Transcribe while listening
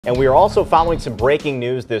And we are also following some breaking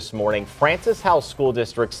news this morning. Francis Howell School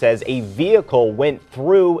District says a vehicle went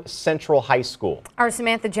through Central High School. Our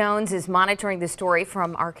Samantha Jones is monitoring the story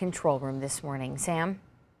from our control room this morning. Sam?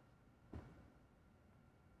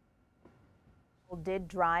 Did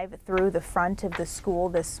drive through the front of the school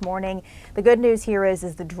this morning. The good news here is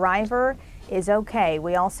the driver is okay.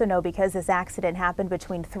 We also know because this accident happened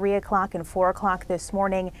between 3 o'clock and 4 o'clock this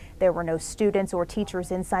morning, there were no students or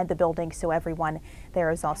teachers inside the building, so everyone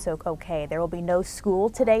there is also okay. There will be no school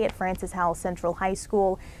today at Francis Howell Central High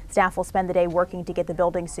School. Staff will spend the day working to get the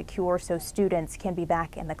building secure so students can be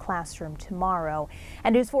back in the classroom tomorrow.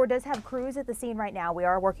 And News 4 does have crews at the scene right now. We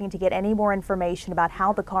are working to get any more information about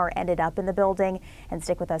how the car ended up in the building. And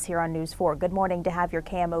stick with us here on News 4. Good morning. To have your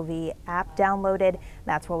KMOV app downloaded,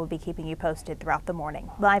 that's where we'll be keeping you posted throughout the morning.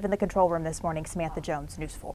 Live in the control room this morning, Samantha Jones, News 4.